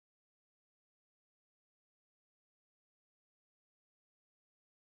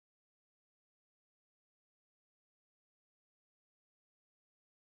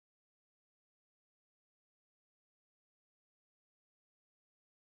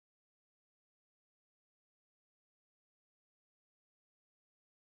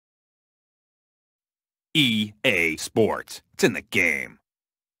EA Sports. It's in the game.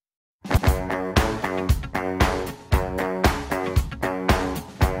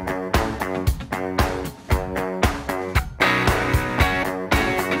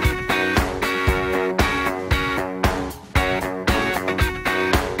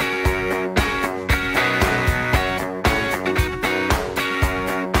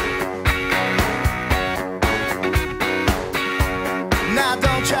 Now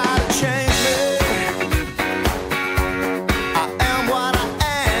don't try to change me. I am what I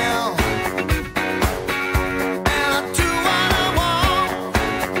am, and I do what I want,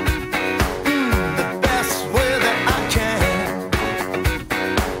 the best way that I can.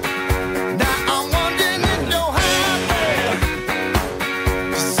 Now I'm wondering if you're happy,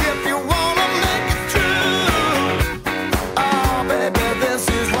 'cause if you wanna make it through, oh baby, this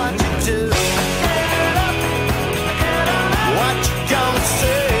is what you do. What you gonna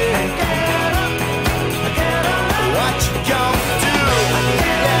say? What you gonna do?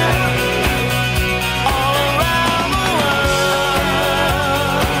 Yeah. All around the world,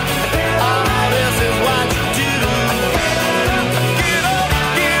 oh, this is what you do. Get up,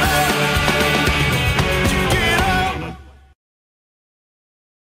 get up, get up.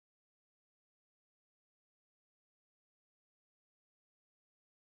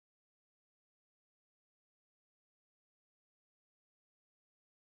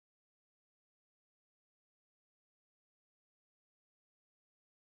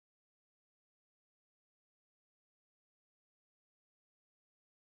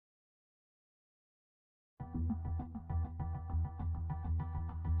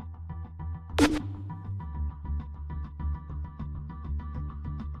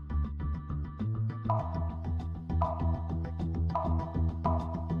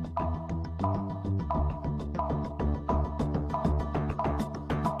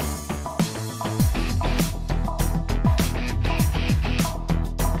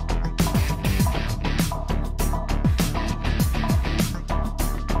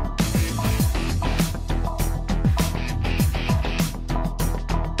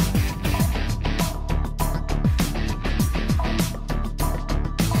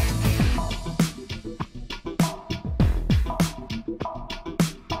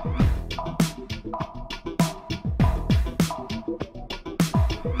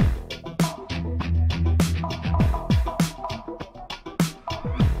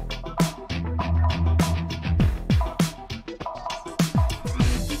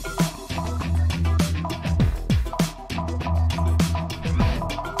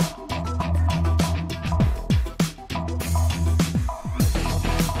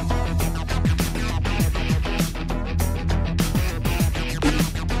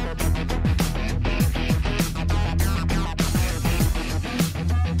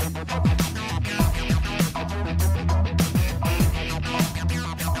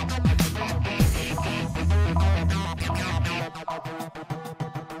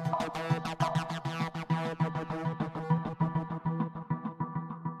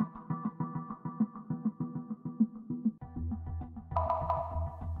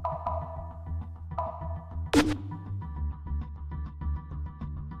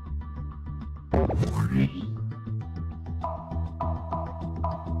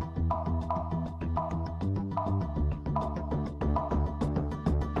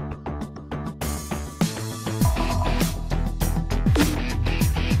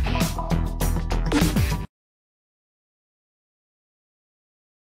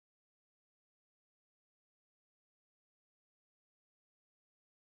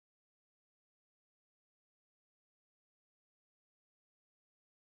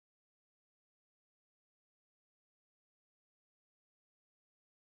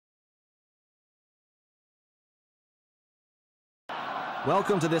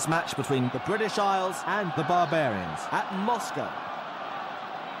 Welcome to this match between the British Isles and the Barbarians at Moscow.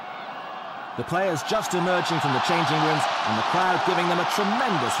 The players just emerging from the changing rooms and the crowd giving them a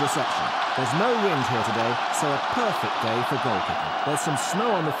tremendous reception. There's no wind here today, so a perfect day for goalkeeping. There's some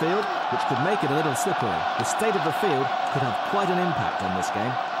snow on the field, which could make it a little slippery. The state of the field could have quite an impact on this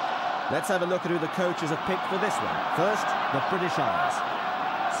game. Let's have a look at who the coaches have picked for this one. First, the British Isles.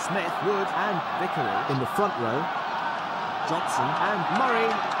 Smith, Wood and Vickery in the front row. Johnson and Murray,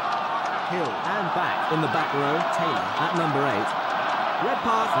 Hill and back in the back row, Taylor at number 8,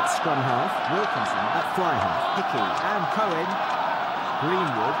 Redpath at scrum half, Wilkinson at fly half, Hickey and Cohen,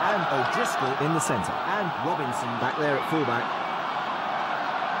 Greenwood and O'Driscoll in the centre, and Robinson back there at fullback.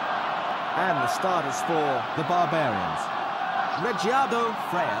 And the starters for the Barbarians. Reggiado,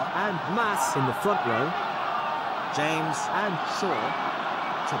 Freya and Mass in the front row, James and Shaw,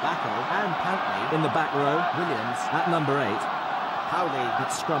 Tobacco and Pountney in the back row. Williams at number 8. Howley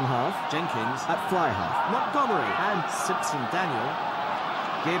at scrum half. Jenkins at fly half. Montgomery and Simpson Daniel.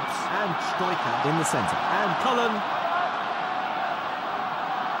 Gibbs and Stoiker in the centre. And Cullen.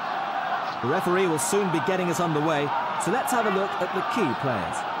 The referee will soon be getting us underway, so let's have a look at the key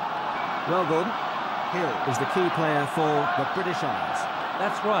players. Well, Gordon, Hill is the key player for the British Isles.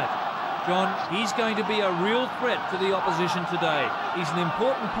 That's right. John, he's going to be a real threat to the opposition today. He's an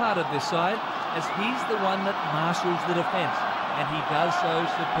important part of this side, as he's the one that marshals the defence, and he does so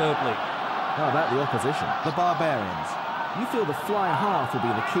superbly. How about the opposition? The Barbarians. You feel the fly half will be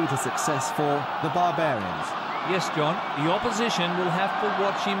the key to success for the Barbarians? Yes, John, the opposition will have to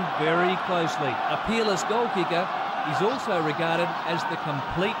watch him very closely. A peerless goal kicker, he's also regarded as the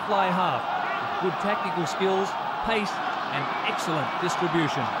complete fly half, with good tactical skills, pace, and excellent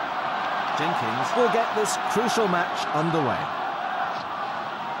distribution. Jenkins will get this crucial match underway.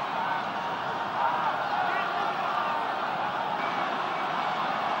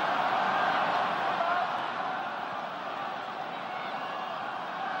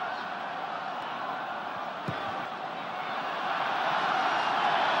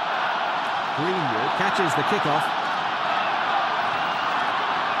 Greenwood catches the kickoff.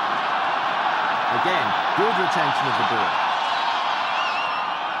 Again, good retention of the ball.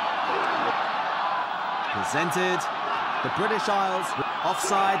 Presented. The British Isles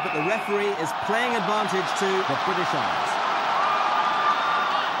offside, but the referee is playing advantage to the British Isles.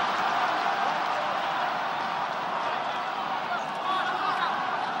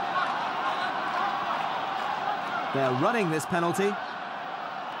 They're running this penalty.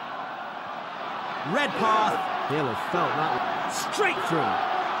 Red path. He'll have felt that one. Straight through.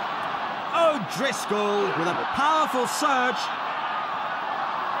 O'Driscoll with a powerful surge.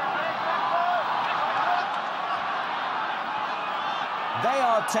 They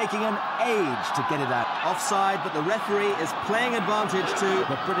are taking an age to get it out. Offside, but the referee is playing advantage to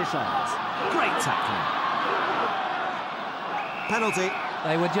the British Isles. Great tackling. Penalty.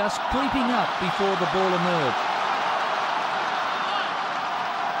 They were just creeping up before the ball emerged.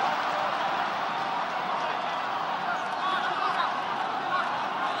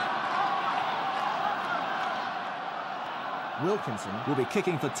 Wilkinson will be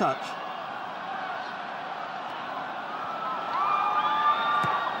kicking for touch.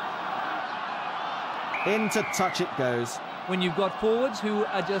 Into touch it goes. When you've got forwards who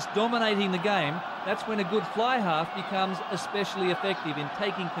are just dominating the game, that's when a good fly half becomes especially effective in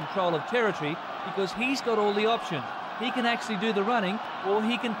taking control of territory, because he's got all the options. He can actually do the running, or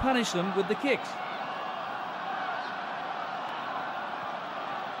he can punish them with the kicks.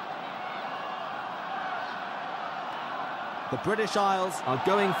 The British Isles are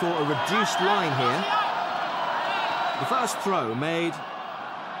going for a reduced line here. The first throw made.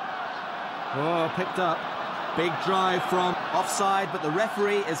 Oh, picked up. Big drive from offside, but the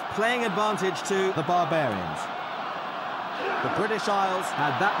referee is playing advantage to the Barbarians. The British Isles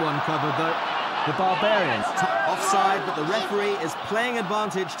had that one covered though. The Barbarians offside, but the referee is playing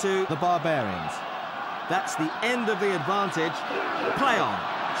advantage to the Barbarians. That's the end of the advantage. Play on.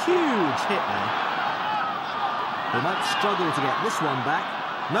 Huge hit there. They might struggle to get this one back.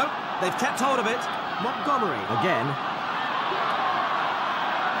 Nope, they've kept hold of it. Montgomery again.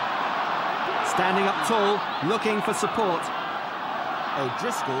 Standing up tall, looking for support.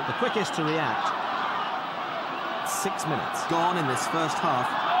 O'Driscoll, the quickest to react. 6 minutes gone in this first half.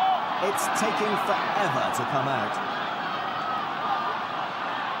 It's taking forever to come out.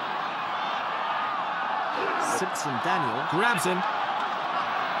 Simpson Daniel grabs him.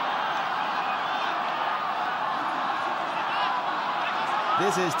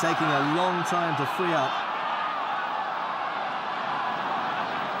 This is taking a long time to free up.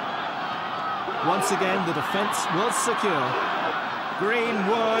 Once again, the defence was secure.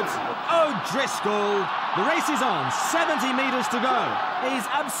 Greenwood, O'Driscoll. The race is on, 70 metres to go. He's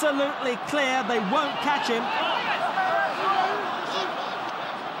absolutely clear, they won't catch him.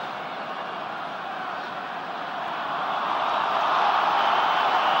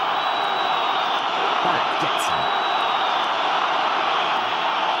 Back gets him.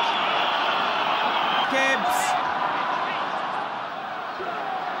 Gibbs.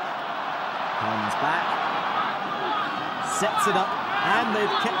 Comes back. Sets it up, and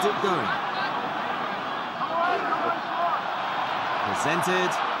they've kept it going.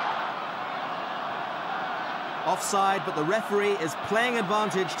 Presented. Offside, but the referee is playing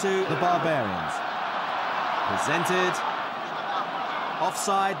advantage to the Barbarians. Presented.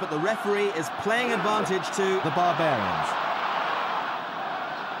 Offside, but the referee is playing advantage to the Barbarians.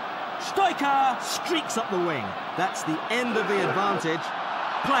 Stoiker streaks up the wing. That's the end of the advantage.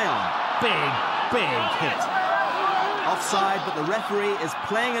 Play on. Big hit. Offside, but the referee is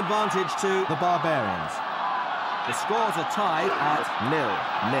playing advantage to the Barbarians. The scores are tied at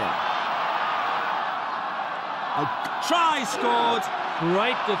 0-0. A try scored.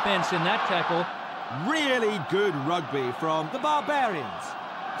 Great defence in that tackle. Really good rugby from the Barbarians.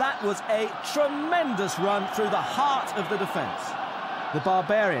 That was a tremendous run through the heart of the defence. The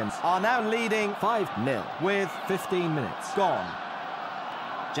Barbarians are now leading 5-0 with 15 minutes gone.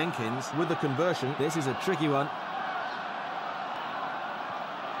 Jenkins with the conversion. This is a tricky one.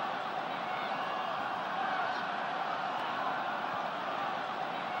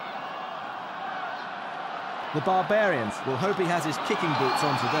 The Barbarians will hope he has his kicking boots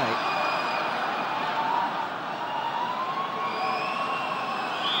on today.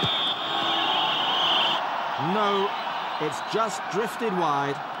 No, it's just drifted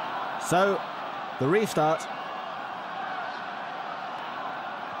wide. So, the restart.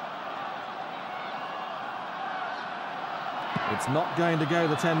 It's not going to go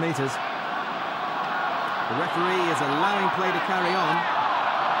the 10 metres. The referee is allowing play to carry on.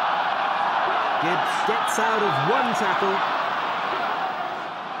 Gibbs gets out of one tackle.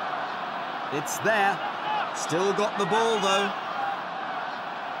 It's there. Still got the ball, though.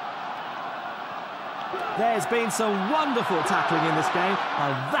 There's been some wonderful tackling in this game,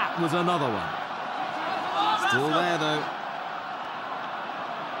 and that was another one. Still there, though.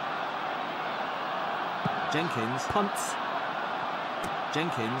 Jenkins punts.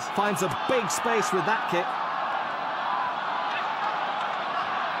 Jenkins finds a big space with that kick.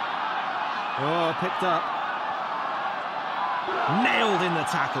 Oh, picked up. Nailed in the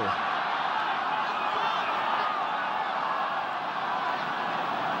tackle.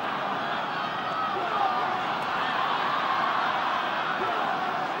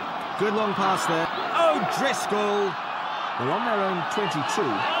 Good long pass there. Oh, Driscoll. They're on their own 22.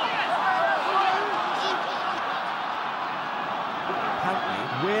 Pountney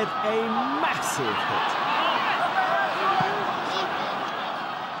with a massive hit.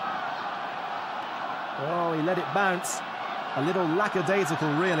 Oh, he let it bounce. A little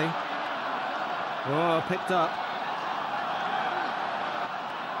lackadaisical, really. Oh, picked up.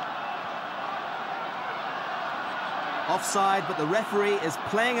 Offside, but the referee is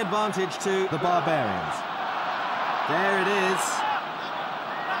playing advantage to the Barbarians. There it is.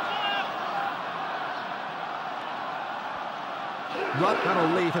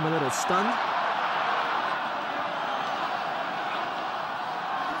 That'll leave him a little stunned.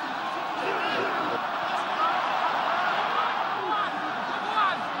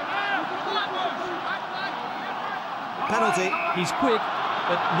 Penalty. He's quick,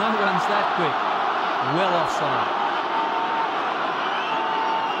 but no one's that quick. Well offside.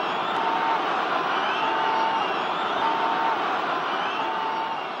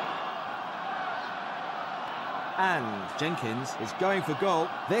 And Jenkins is going for goal.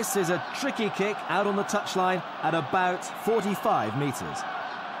 This is a tricky kick out on the touchline at about 45 metres.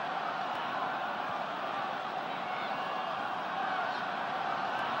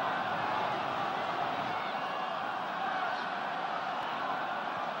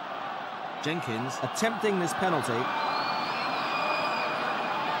 Jenkins attempting this penalty.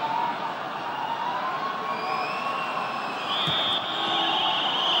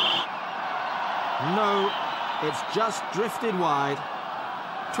 No, it's just drifted wide.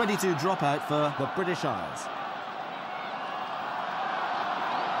 22 dropout for the British Isles.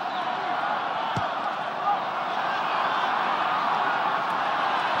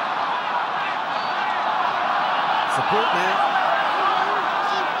 Support there.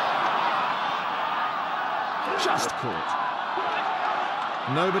 Just caught.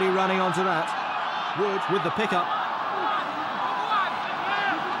 Nobody running onto that. Wood with the pickup.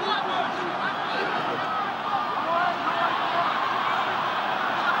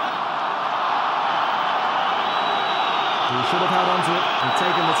 He should have held onto it and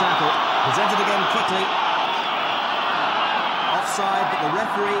taken the tackle. Presented again quickly. Offside, but the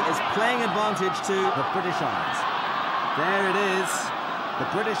referee is playing advantage to the British Isles. There it is. The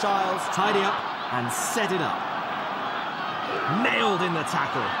British Isles tidy up and set it up. Nailed in the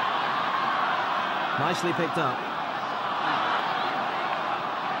tackle. Nicely picked up.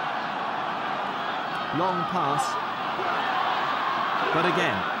 Long pass. But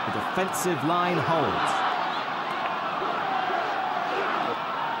again, the defensive line holds.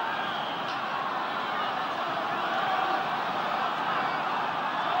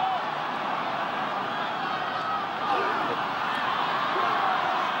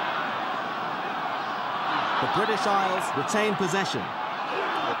 The British Isles retain possession.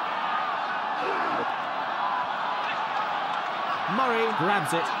 Murray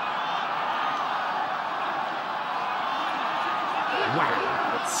grabs it.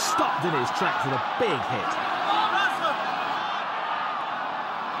 Wow, stopped in his tracks with a big hit.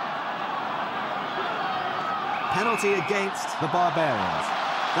 Penalty against the Barbarians.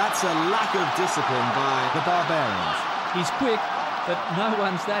 That's a lack of discipline by the Barbarians. He's quick, but no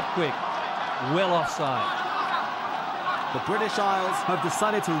one's that quick. Well offside. The British Isles have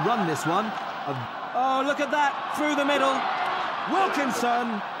decided to run this one. Oh, look at that, through the middle.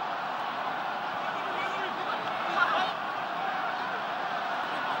 Wilkinson.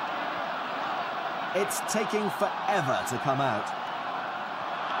 It's taking forever to come out.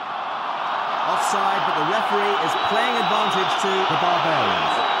 Offside, but the referee is playing advantage to the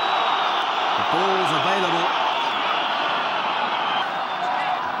Barbarians. The ball's available.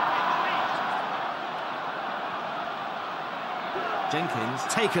 Jenkins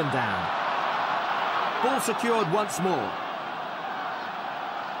taken down. Ball secured once more.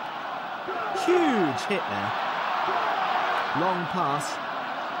 Huge hit there. Long pass.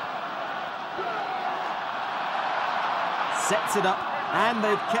 Sets it up, and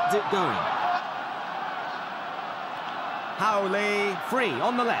they've kept it going. Howley, free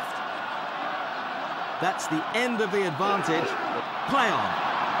on the left. That's the end of the advantage. Play on.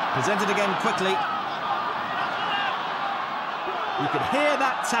 Presented again quickly. You could hear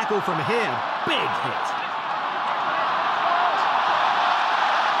that tackle from here. Big hit.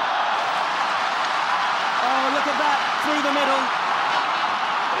 Oh, look at that. Through the middle.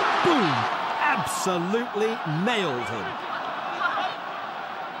 Boom. Absolutely nailed him.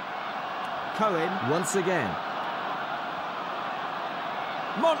 Cohen once again.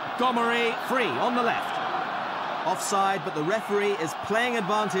 Montgomery free on the left. Offside, but the referee is playing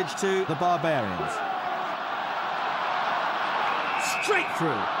advantage to the Barbarians. Straight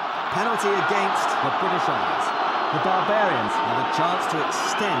through. Penalty against the British Isles. The Barbarians have a chance to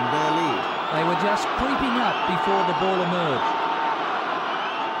extend their lead. They were just creeping up before the ball emerged.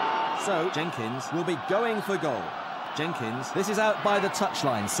 So Jenkins will be going for goal. Jenkins, this is out by the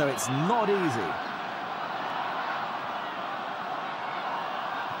touchline, so it's not easy.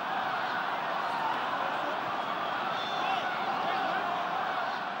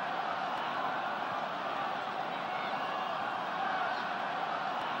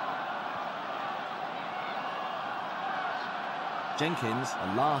 Jenkins,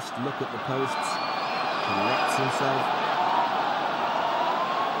 a last look at the posts, collects himself.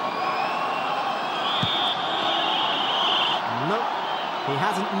 Nope, he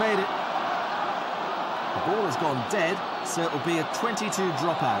hasn't made it. The ball has gone dead, so it'll be a 22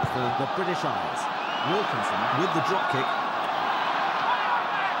 dropout for the British Isles. Wilkinson with the drop kick.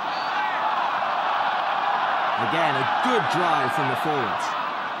 Again, a good drive from the forwards.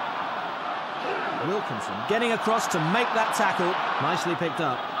 Wilkinson getting across to make that tackle. Nicely picked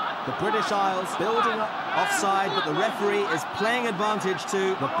up. The British Isles building up. Offside, but the referee is playing advantage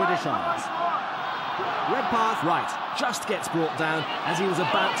to the British Isles. Redpath, right, just gets brought down as he was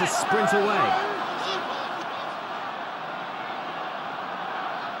about to sprint away.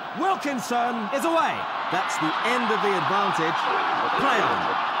 Wilkinson is away. That's the end of the advantage. Play on.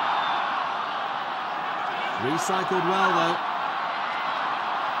 Recycled well, though.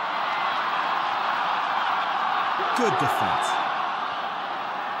 Good defence.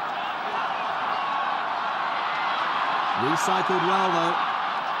 Recycled well, though.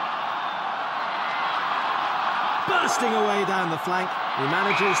 Bursting away down the flank. He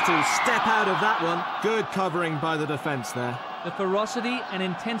manages to step out of that one. Good covering by the defence there. The ferocity and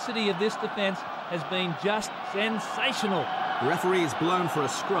intensity of this defence has been just sensational. The referee is blown for a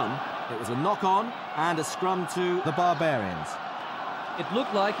scrum. It was a knock-on and a scrum to the Barbarians. It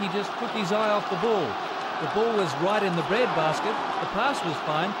looked like he just took his eye off the ball. The ball was right in the breadbasket. The pass was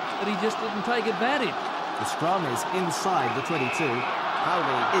fine, but he just didn't take advantage. The scrum is inside the 22.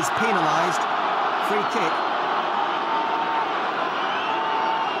 Howley is penalised. Free kick.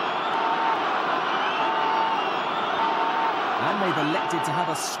 And they've elected to have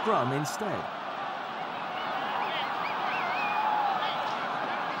a scrum instead.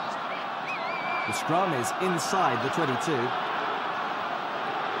 The scrum is inside the 22.